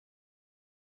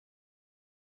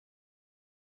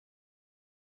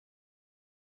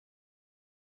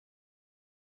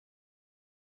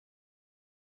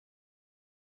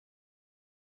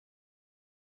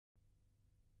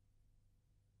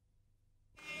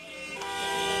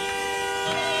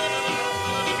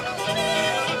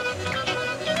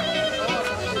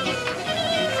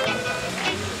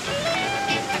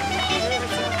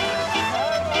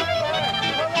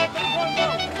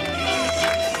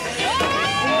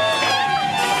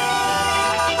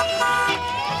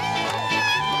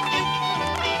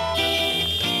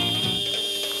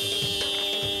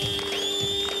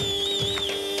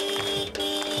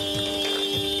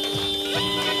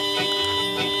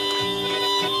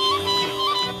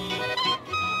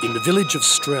In the village of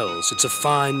Strels, it's a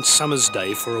fine summer's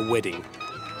day for a wedding.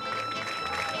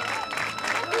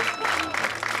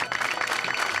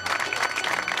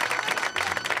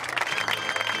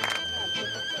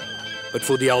 But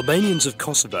for the Albanians of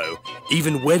Kosovo,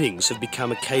 even weddings have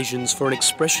become occasions for an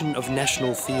expression of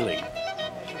national feeling.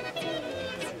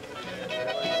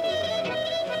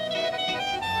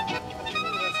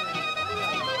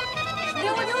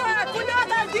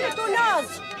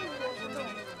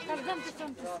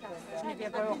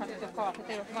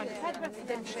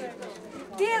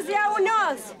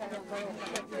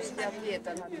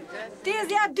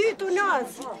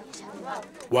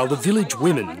 While the village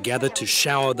women gather to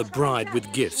shower the bride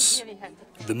with gifts,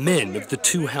 the men of the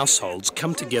two households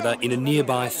come together in a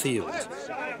nearby field.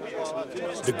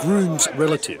 The groom's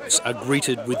relatives are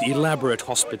greeted with elaborate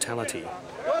hospitality.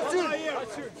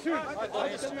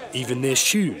 Even their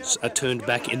shoes are turned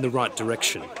back in the right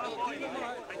direction.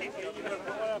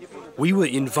 We were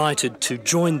invited to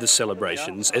join the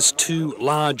celebrations as two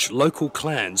large local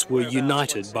clans were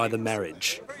united by the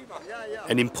marriage.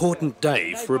 An important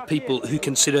day for a people who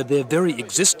consider their very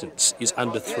existence is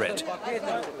under threat.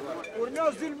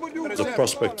 The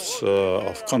prospects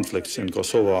of conflicts in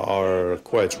Kosovo are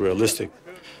quite realistic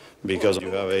because you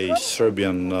have a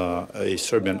Serbian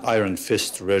iron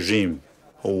fist regime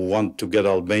who want to get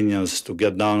Albanians to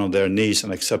get down on their knees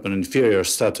and accept an inferior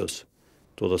status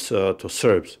to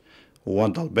Serbs, who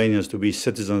want Albanians to be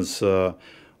citizens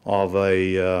of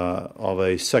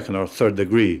a second or third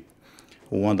degree,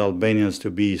 who want Albanians to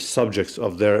be subjects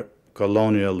of their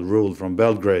colonial rule from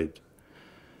Belgrade.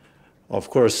 Of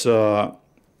course,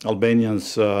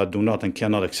 Albanians do not and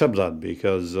cannot accept that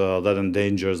because that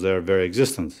endangers their very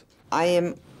existence. I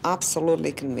am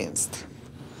absolutely convinced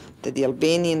that the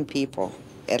Albanian people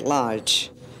at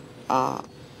large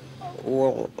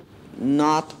will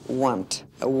not want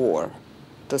a war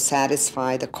to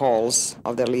satisfy the calls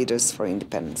of their leaders for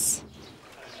independence.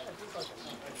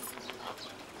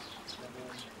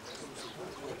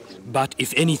 But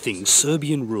if anything,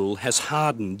 Serbian rule has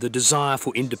hardened the desire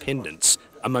for independence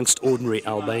amongst ordinary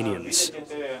Albanians.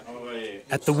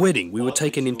 At the wedding, we were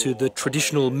taken into the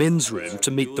traditional men's room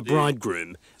to meet the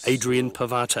bridegroom, Adrian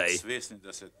Pavataj.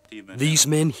 These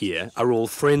men here are all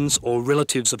friends or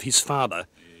relatives of his father,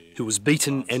 who was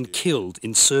beaten and killed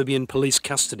in Serbian police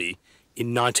custody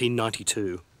in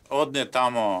 1992. Odne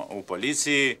tamo u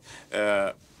policiji,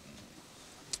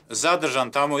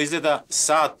 zadržan tamo izgleda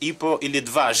sat I po ili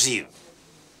dva živ.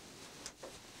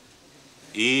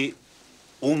 I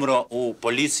umro u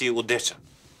policiji u Deča.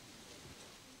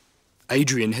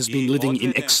 Adrian has been living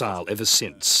in exile ever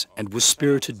since and was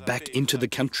spirited back into the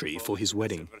country for his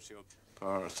wedding.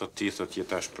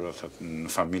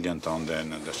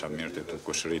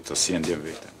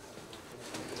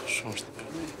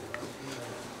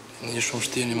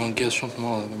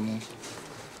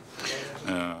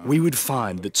 We would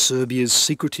find that Serbia's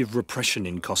secretive repression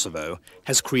in Kosovo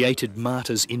has created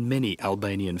martyrs in many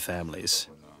Albanian families.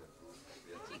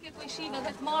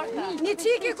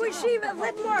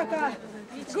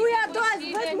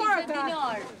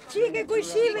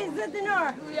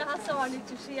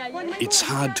 It's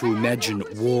hard to imagine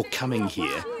war coming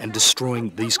here and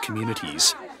destroying these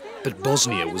communities, but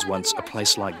Bosnia was once a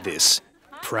place like this,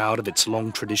 proud of its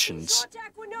long traditions.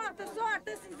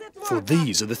 For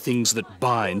these are the things that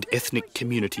bind ethnic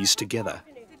communities together.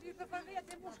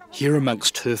 Here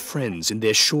amongst her friends in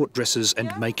their short dresses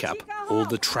and makeup, all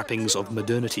the trappings of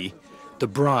modernity, the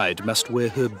bride must wear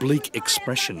her bleak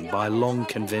expression by long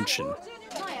convention.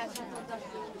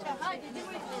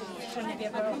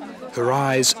 Her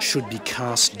eyes should be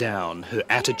cast down, her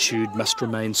attitude must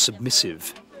remain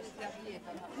submissive.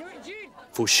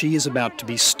 For she is about to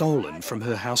be stolen from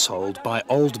her household by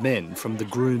old men from the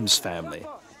groom's family.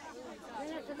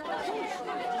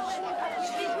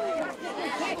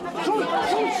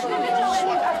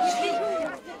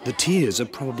 The tears are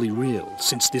probably real,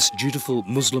 since this dutiful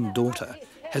Muslim daughter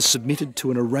has submitted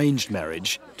to an arranged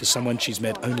marriage to someone she's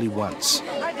met only once.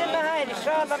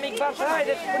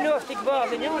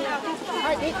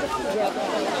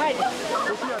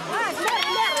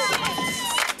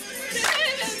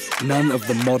 None of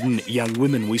the modern young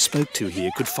women we spoke to here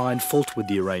could find fault with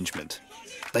the arrangement.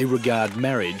 They regard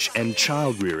marriage and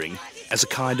child-rearing as a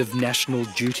kind of national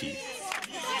duty.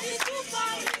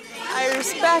 I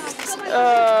respect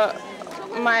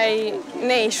my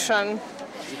nation,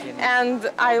 and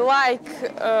I like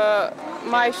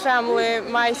my family,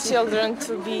 my children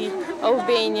to be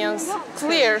Albanians,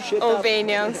 clear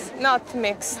Albanians, not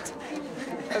mixed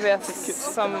with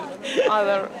some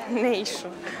other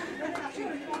nation.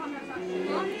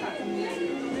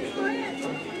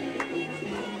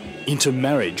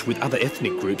 Intermarriage with other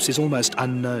ethnic groups is almost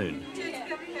unknown.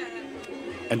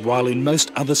 And while in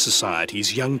most other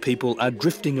societies young people are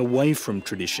drifting away from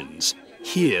traditions,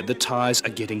 here the ties are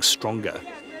getting stronger.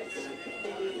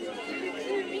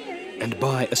 And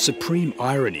by a supreme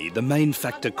irony, the main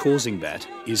factor causing that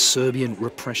is Serbian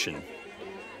repression.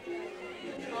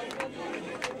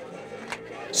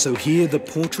 So here the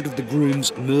portrait of the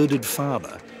groom's murdered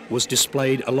father was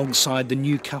displayed alongside the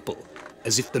new couple,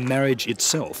 as if the marriage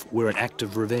itself were an act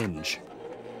of revenge.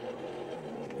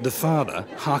 The father,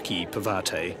 Haki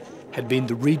Pavataj, had been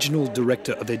the regional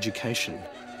director of education.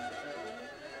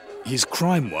 His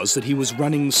crime was that he was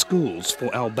running schools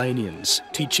for Albanians,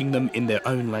 teaching them in their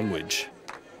own language.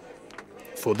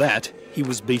 For that, he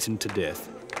was beaten to death.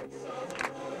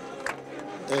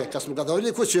 Kad smo ga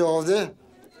doveli kući ovde,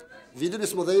 vidjeli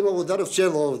smo da ima udar u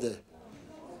čelo ovde.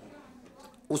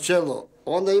 U čelo.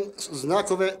 Onda im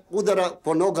znakove udara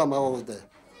po nogama ovde.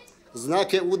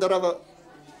 Znake udara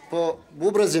po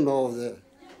bubrezima ovde,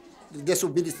 gdje su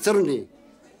bili crni.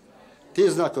 Ti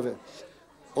znakove.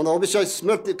 Ono običaj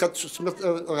smrti,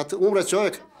 kad umre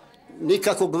čovjek,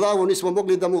 nikako glavu nismo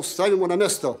mogli da mu stavimo na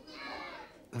mjesto.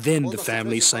 Then the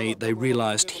family say they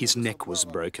realized his neck was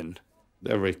broken.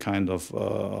 Every kind of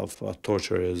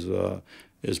torture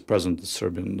is present in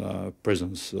Serbian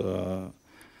prisons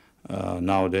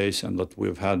nowadays, and that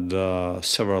we've had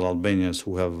several Albanians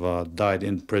who have died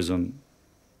in prison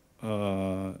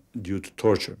due to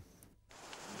torture.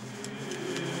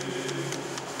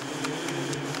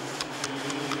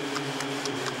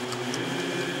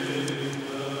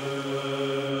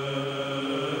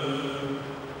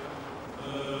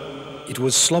 It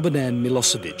was Slobodan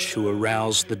Milosevic who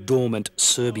aroused the dormant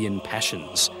Serbian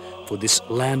passions for this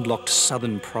landlocked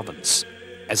southern province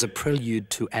as a prelude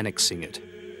to annexing it.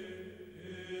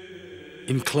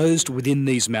 Enclosed within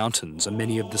these mountains are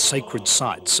many of the sacred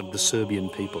sites of the Serbian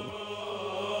people.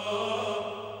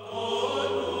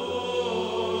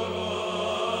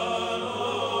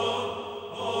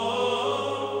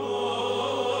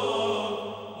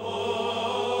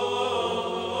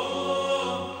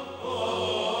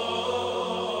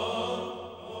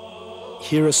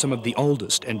 Here are some of the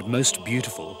oldest and most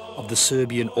beautiful of the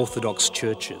Serbian Orthodox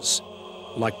churches,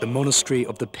 like the monastery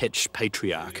of the Peć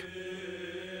Patriarch.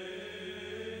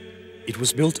 It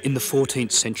was built in the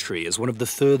 14th century as one of the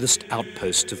furthest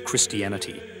outposts of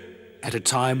Christianity, at a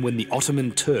time when the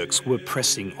Ottoman Turks were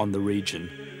pressing on the region.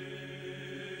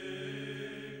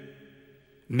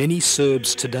 Many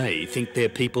Serbs today think their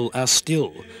people are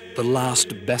still the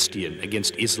last bastion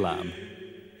against Islam.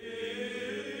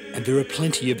 And there are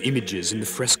plenty of images in the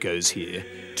frescoes here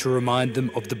to remind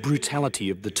them of the brutality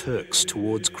of the Turks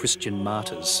towards Christian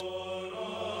martyrs.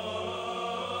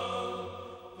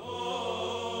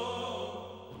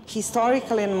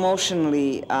 Historically and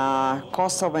emotionally,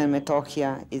 Kosovo and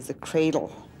Metohija is the cradle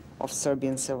of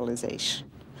Serbian civilization.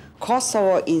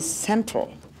 Kosovo is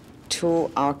central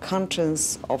to our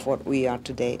conscience of what we are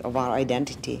today, of our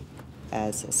identity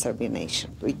as a Serbian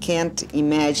nation. We can't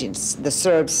imagine the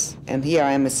Serbs, and here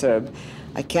I am a Serb,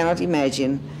 I cannot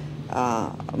imagine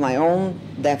my own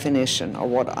definition of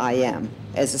what I am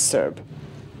as a Serb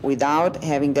without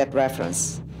having that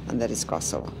reference, and that is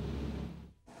Kosovo.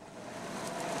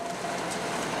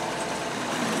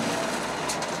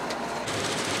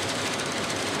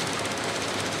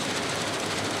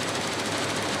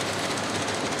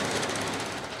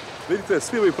 Vidite,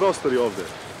 svi ovi prostori ovde,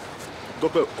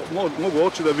 dokle mogu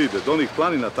oči da vide, do onih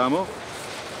planina tamo,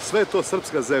 sve je to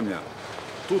srpska zemlja.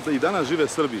 Tu i danas žive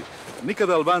Srbi.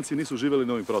 Nikada Albanci nisu živjeli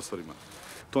na ovim prostorima.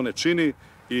 To ne čini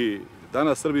i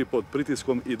danas Srbi pod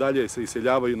pritiskom i dalje se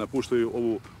iseljavaju i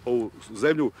napuštaju ovu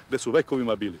zemlju gdje su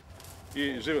vekovima bili.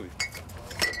 I živjeli.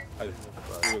 Ajde,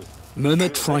 živjeli. Moma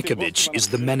Trijkovic is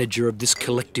the manager of this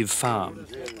collective farm,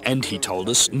 and he told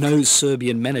us no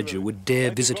Serbian manager would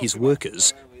dare visit his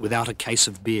workers without a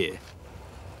case of beer.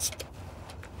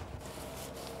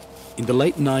 In the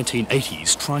late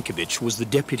 1980s, Trijkovic was the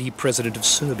deputy president of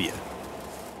Serbia,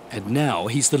 and now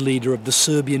he's the leader of the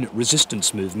Serbian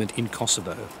resistance movement in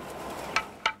Kosovo.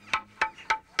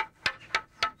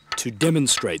 To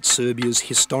demonstrate Serbia's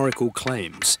historical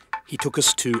claims, he took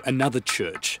us to another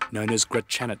church known as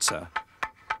Gračanica,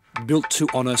 built to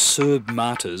honour Serb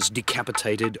martyrs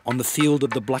decapitated on the Field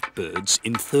of the Blackbirds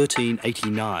in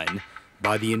 1389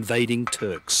 by the invading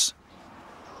Turks.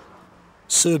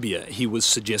 Serbia, he was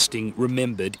suggesting,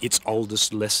 remembered its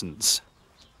oldest lessons.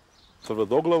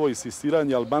 Tvrdoglavo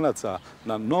insistiranje Albanaca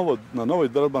na novoj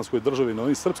albanskoj državi, na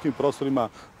ovim srpskim prostorima,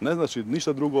 ne znači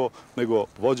ništa drugo nego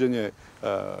vođenje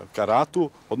ka ratu,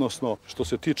 odnosno što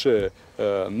se tiče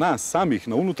nas samih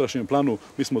na unutrašnjem planu,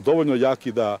 mi smo dovoljno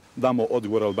jaki da damo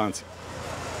odgovor Albancima.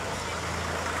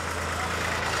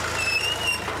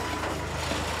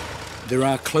 There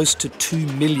are close to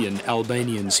 2 million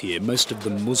Albanians here, most of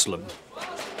them Muslim.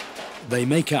 They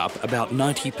make up about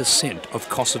 90% of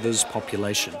Kosovo's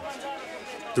population.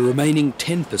 The remaining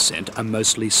 10% are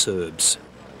mostly Serbs.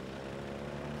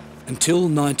 Until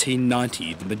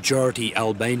 1990, the majority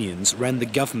Albanians ran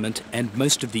the government and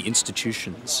most of the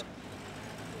institutions.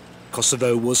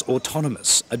 Kosovo was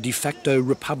autonomous, a de facto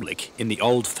republic in the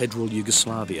old federal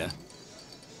Yugoslavia.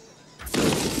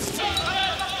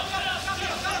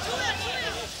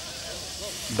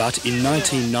 But in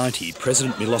 1990,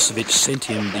 President Milosevic sent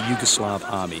in the Yugoslav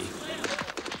army.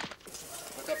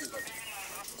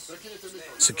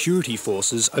 Security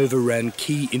forces overran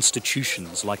key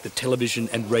institutions like the television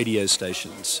and radio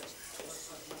stations.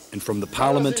 And from the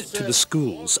parliament to the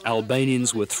schools,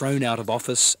 Albanians were thrown out of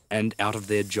office and out of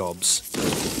their jobs.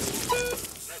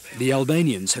 The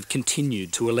Albanians have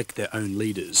continued to elect their own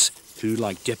leaders, who,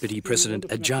 like Deputy President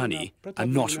Ajani, are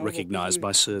not recognized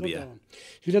by Serbia.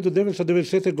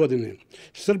 1990. godine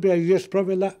Srbija je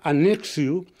sprovela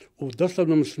aneksiju u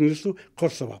doslovnom smislu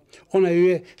Kosova. Ona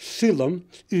je silom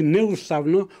i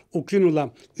neustavno ukinula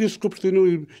i Skupštinu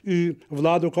i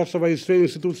vladu Kosova i sve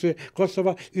institucije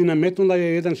Kosova i nametnula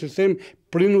je jedan sistem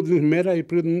prinudnih mera i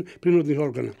prinudnih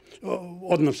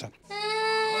odnosa.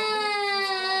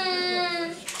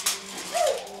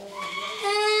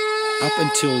 Up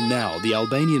until now, the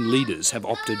Albanian leaders have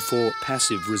opted for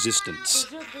passive resistance.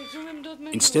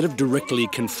 Instead of directly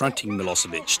confronting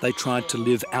Milosevic, they tried to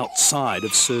live outside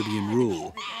of Serbian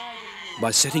rule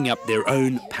by setting up their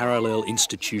own parallel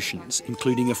institutions,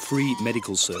 including a free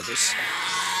medical service.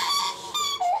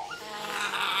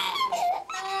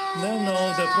 Dnevno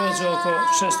ovdje prođe oko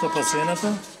 600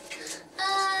 pacijenata.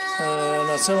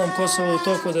 Na celom Kosovu u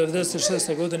toku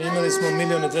 1996. godine imali smo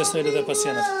 1.200.000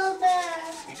 pacijenata.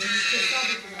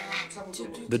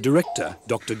 The director,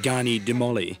 Dr. Gani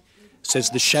Demolli, says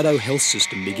the shadow health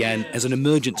system began as an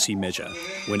emergency measure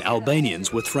when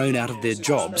Albanians were thrown out of their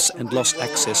jobs and lost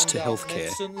access to health care.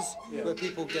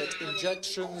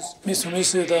 Mi smo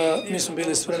mislili da mi smo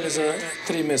bili spremni za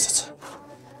 3 mjeseca.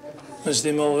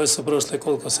 Međutim, ovo već su prošle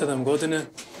koliko, 7 godine.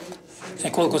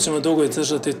 I koliko ćemo dugo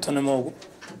izdržati, to ne mogu.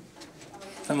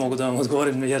 Ne mogu da vam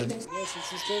odgovorim jer...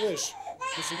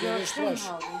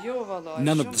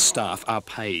 None of the staff are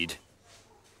paid.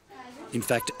 In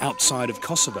fact, outside of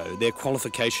Kosovo, their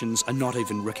qualifications are not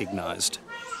even recognised.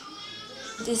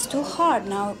 It's too hard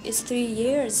now. It's 3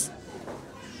 years.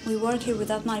 We work here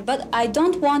without money. But I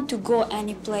don't want to go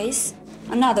any place,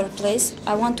 another place.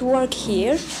 I want to work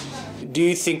here. Do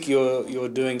you think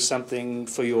you're doing something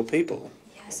for your people?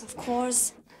 Yes, of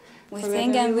course. We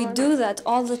think and we do that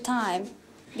all the time.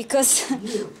 Because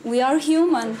we are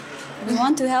human. We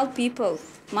want to help people.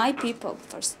 My people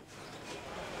first.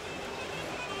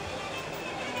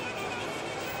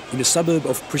 In a suburb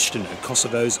of Pristina,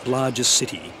 Kosovo's largest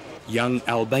city, young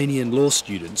Albanian law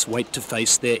students wait to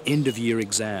face their end-of-year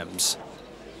exams.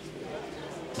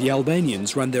 The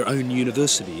Albanians run their own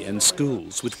university and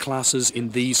schools with classes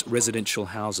in these residential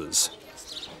houses.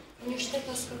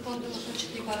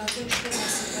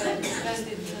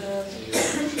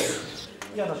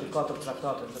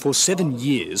 For 7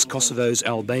 years, Kosovo's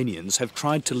Albanians have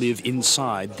tried to live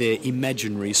inside their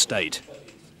imaginary state.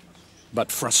 But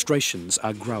frustrations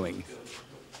are growing.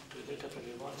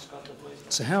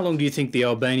 So how long do you think the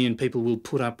Albanian people will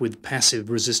put up with passive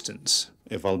resistance?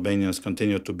 If Albanians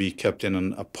continue to be kept in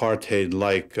an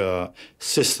apartheid-like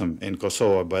system in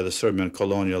Kosovo by the Serbian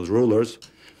colonial rulers,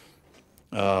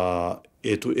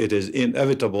 it is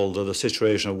inevitable that the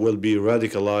situation will be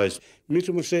radicalized. Mi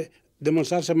ćemo se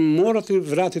demonstracijama morati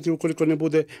vratiti ukoliko ne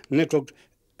bude nekog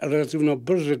relativno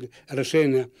bržeg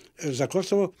rješenja za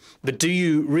Kosovo. But do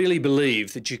you really believe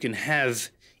that you can have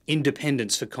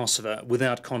independence for Kosovo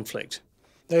without conflict?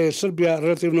 Da je Srbija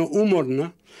relativno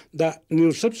umorna, da ni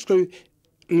u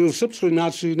srpskoj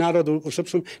naciji, narodu u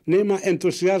srpskom, nema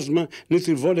entuzijazma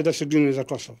niti volje da se gine za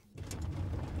Kosovo.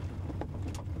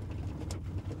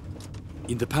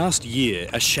 In the past year,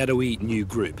 a shadowy new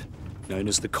group, known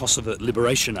as the Kosovo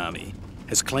Liberation Army,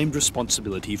 has claimed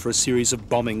responsibility for a series of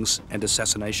bombings and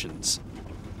assassinations,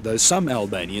 though some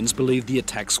Albanians believe the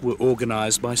attacks were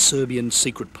organised by Serbian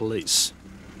secret police.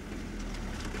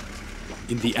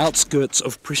 In the outskirts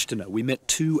of Pristina, we met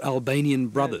 2 Albanian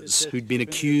brothers who'd been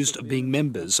accused of being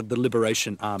members of the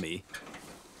Liberation Army.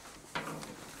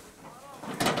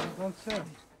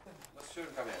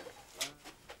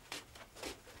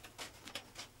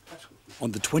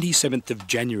 On the 27th of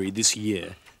January this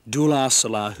year, Dulah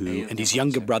Sallahu and his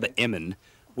younger brother Emin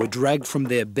were dragged from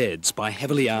their beds by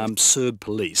heavily armed Serb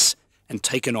police and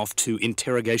taken off to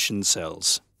interrogation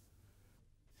cells.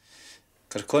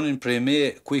 Kërkonin prej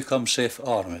me ku I kam shef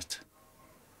armet.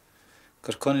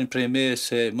 Kërkonin prej me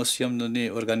se mos jam në një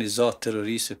organizatë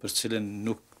terroriste për cilën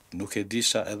nuk e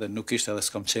disha edhe nuk ishte edhe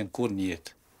s'kam qenë kur një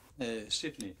jetë.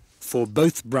 For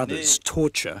both brothers,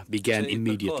 torture began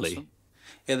immediately.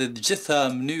 Edhe të gjitha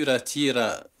mënyra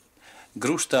tjera,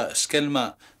 grushta,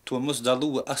 shkelma, tu mos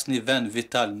dalluë asnjë vend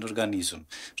vital në organizëm.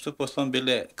 Kështu po thon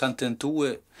bile kanë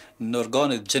tentuar në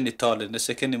organet gjenitale,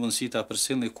 nëse keni mundësi ta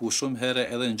përcjellni ku shumë herë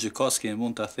edhe në gjykatë kemi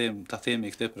mund ta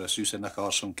themi këtë për arsye se na ka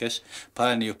ardhur shumë keq,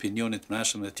 para një opinionit të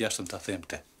mëshëm dhe të jashtëm ta them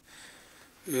këtë.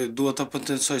 Duhet ta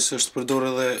potencoj se është përdor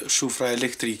edhe shufra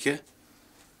elektrike.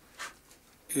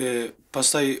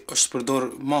 Pastaj është përdor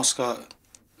maska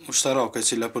ushtarake e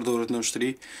cila përdoret në ushtri,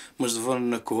 mos të vënë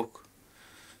në kokë.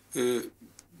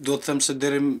 Do të them se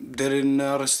deri në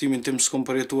arrestimin tim s'kom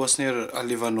përjetu asnjëherë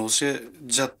alivanosje,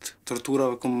 gjatë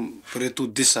torturave kom përjetu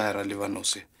disa herë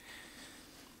alivanosje.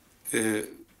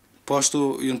 Po ashtu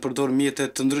janë përdor mjete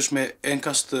të ndryshme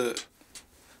enkas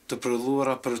të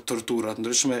prodhuara për tortura të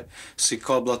ndryshme, si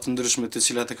kabla të ndryshme të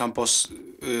cilat e kanë pas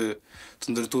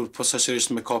të ndërtuar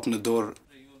posaçërisht me kap në dorë.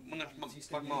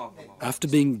 After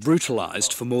being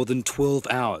brutalized for more than 12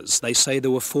 hours, they say they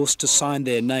were forced to sign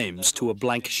their names to a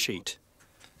blank sheet.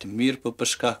 Të mirë po për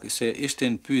shkak se ishte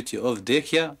në pyetje o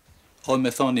vdekja, o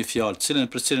me thonë një fjalë,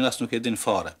 për cilën as nuk e din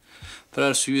fare. Për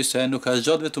arsye se nuk ka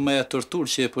gjatë vetëm ajo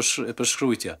torturë që e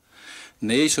përshkruajtja.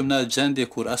 Ne ishim në atë gjendje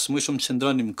kur as më shumë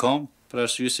qëndronim në kamp, për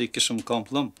arsye se I kishim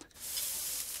kamp lëm.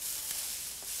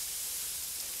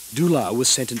 Dulah was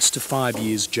sentenced to 5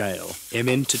 years jail,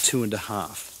 Emin to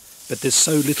 2.5. But there's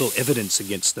so little evidence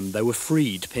against them, they were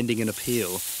freed pending an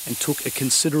appeal and took a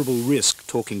considerable risk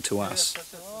talking to us.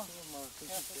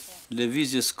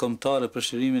 Lëvizjes kombëtare për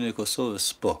shërimin e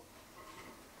Kosovës, po.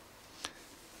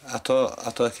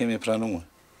 Ato kemi pranuar.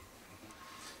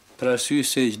 Për arsye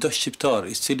se çdo shqiptar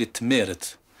I cili të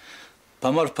merret,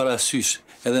 pa marrë parasysh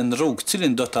edhe në rrugë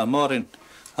cilin do ta marrin,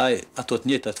 ato të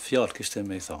njëjtat fjalë kishte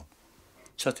me I thonë.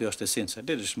 Çfarë është esenca?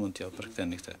 Lirish mund t'ja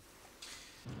përktheni këtë.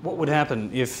 What would happen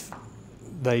if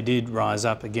they did rise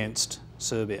up against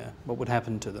Serbia? What would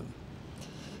happen to them?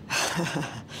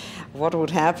 What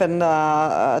would happen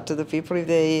to the people if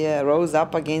they rose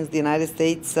up against the United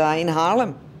States in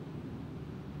Harlem?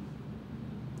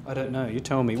 I don't know. You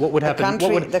tell me. What would happen?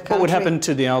 What would happen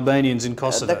to the Albanians in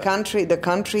Kosovo? The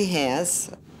country has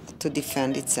to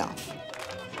defend itself.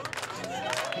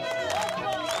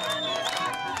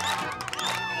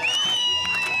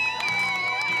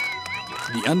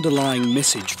 The underlying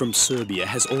message from Serbia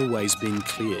has always been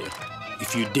clear.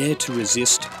 If you dare to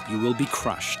resist, you will be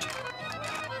crushed.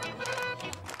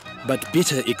 But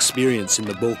bitter experience in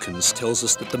the Balkans tells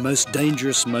us that the most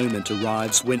dangerous moment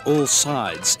arrives when all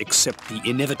sides accept the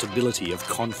inevitability of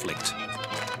conflict.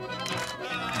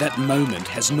 That moment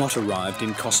has not arrived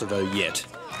in Kosovo yet.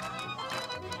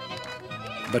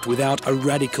 But without a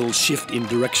radical shift in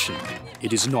direction,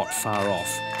 it is not far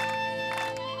off.